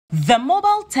The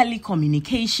mobile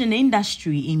telecommunication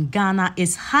industry in Ghana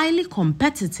is highly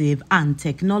competitive and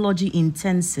technology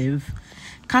intensive.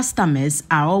 Customers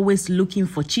are always looking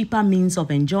for cheaper means of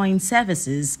enjoying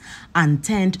services and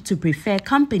tend to prefer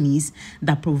companies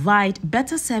that provide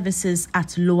better services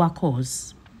at lower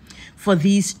costs. For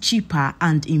these cheaper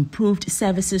and improved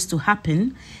services to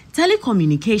happen,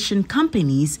 telecommunication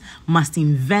companies must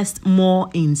invest more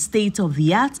in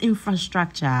state-of-the-art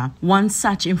infrastructure. One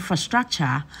such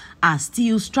infrastructure are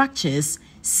steel structures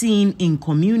seen in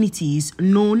communities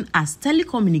known as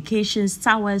telecommunications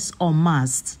towers or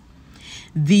masts.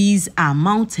 These are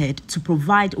mounted to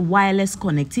provide wireless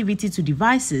connectivity to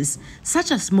devices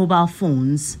such as mobile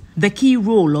phones. The key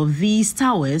role of these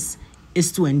towers is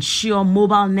to ensure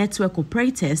mobile network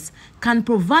operators can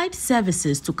provide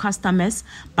services to customers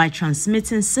by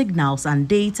transmitting signals and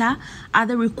data at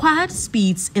the required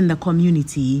speeds in the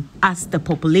community. As the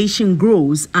population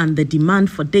grows and the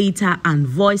demand for data and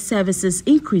voice services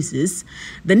increases,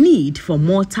 the need for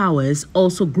more towers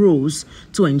also grows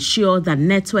to ensure that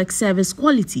network service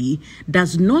quality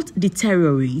does not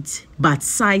deteriorate. But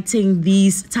siting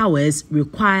these towers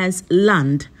requires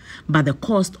land, but the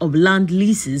cost of land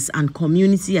leases and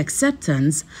community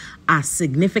acceptance are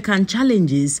significant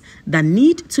challenges that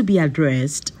need to be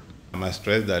addressed. I must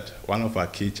stress that one of our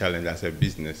key challenges as a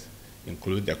business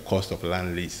includes the cost of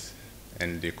land lease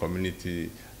and the community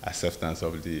acceptance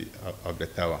of the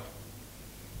tower.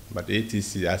 But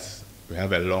ATC, as we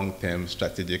have a long-term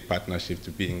strategic partnership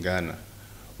to be in Ghana,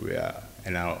 we are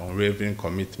in our unwavering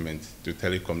commitment to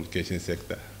telecommunication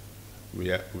sector. We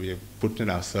are putting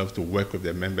ourselves to work with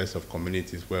the members of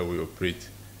communities where we operate.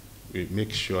 We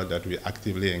make sure that we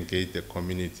actively engage the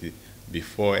community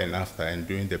before and after and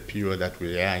during the period that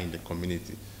we are in the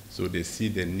community, so they see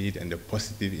the need and the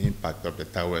positive impact of the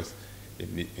towers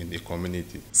in the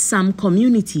community. Some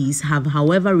communities have,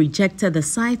 however, rejected the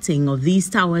siting of these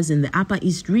towers in the Upper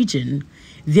East region.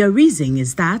 Their reason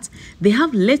is that they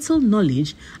have little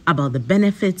knowledge about the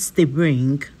benefits they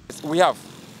bring. We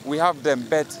have them,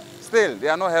 but still, they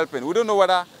are not helping. We don't know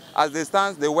whether, as they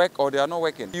stand, they work or they are not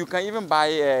working. You can even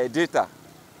buy data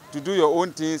to do your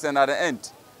own things, and at the end,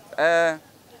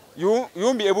 you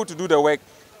won't be able to do the work.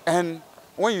 And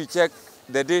when you check,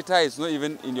 the data is not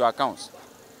even in your accounts.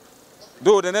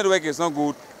 Though the network is not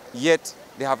good, yet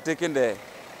they have taken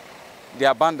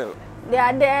their bundle. They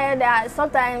are there.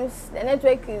 Sometimes the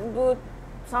network is good,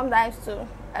 sometimes too.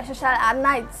 Especially at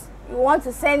night, you want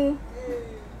to send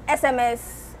SMS,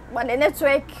 but the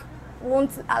network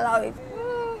won't allow it.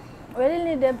 We really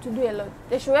need them to do a lot.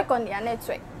 They should work on their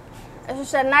network.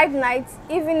 Especially night,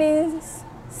 evenings,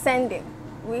 sending.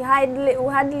 We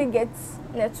hardly get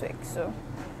network, so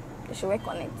they should work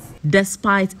on it.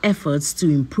 Despite efforts to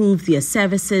improve their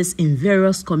services in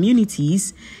various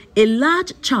communities, a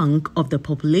large chunk of the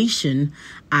population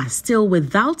are still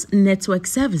without network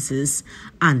services,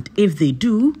 and if they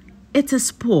do, it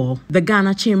is poor. The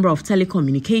Ghana Chamber of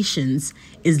Telecommunications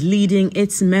is leading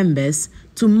its members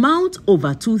to mount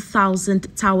over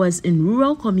 2,000 towers in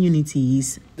rural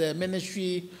communities. The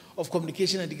Ministry of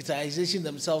Communication and Digitalization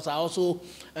themselves are also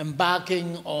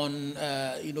embarking on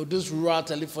this rural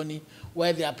telephony,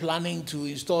 where they are planning to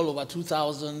install over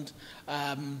 2,000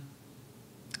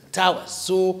 towers.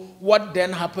 So what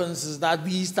then happens is that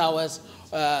these towers,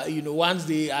 once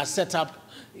they are set up,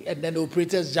 and then the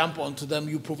operators jump onto them,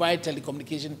 you provide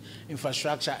telecommunication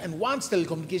infrastructure. And once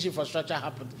telecommunication infrastructure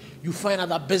happens, you find out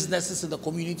that businesses in the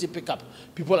community pick up.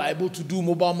 People are able to do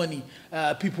mobile money.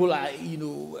 People are,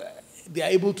 they are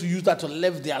able to use that to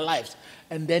live their lives.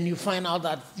 And then you find out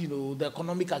that, the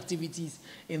economic activities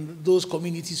in those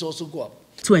communities also go up.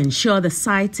 To ensure the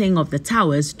siting of the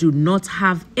towers do not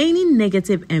have any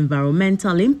negative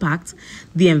environmental impact,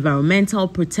 the Environmental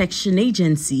Protection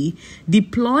Agency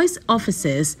deploys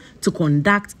officers to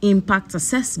conduct impact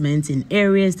assessments in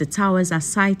areas the towers are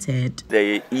sited.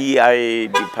 The EIA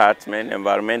department,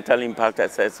 Environmental Impact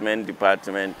Assessment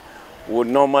Department, would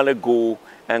normally go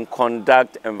and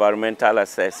conduct environmental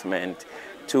assessment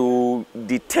to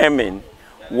determine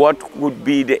what would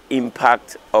be the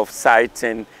impact of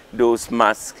siting those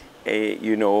masks,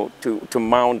 to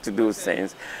mount those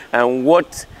things, and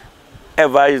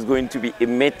whatever is going to be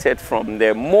emitted from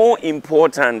there. More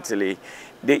importantly,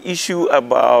 the issue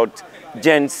about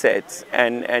gensets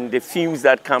and the fumes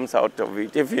that comes out of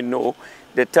it. If you know,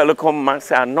 the telecom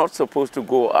masks are not supposed to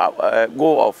go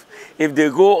off. If they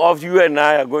go off, you and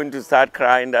I are going to start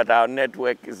crying that our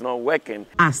network is not working.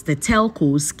 As the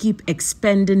telcos keep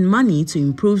expending money to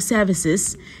improve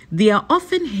services, they are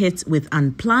often hit with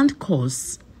unplanned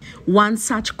costs. One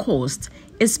such cost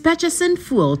is purchasing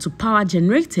fuel to power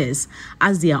generators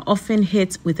as they are often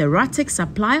hit with erratic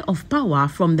supply of power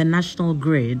from the national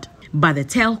grid. But the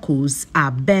telcos are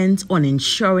bent on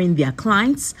ensuring their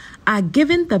clients are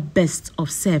given the best of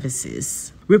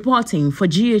services. Reporting for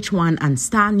GHOne and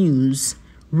Star News,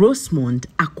 Rosemond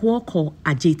Akuorkor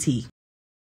Adjetey.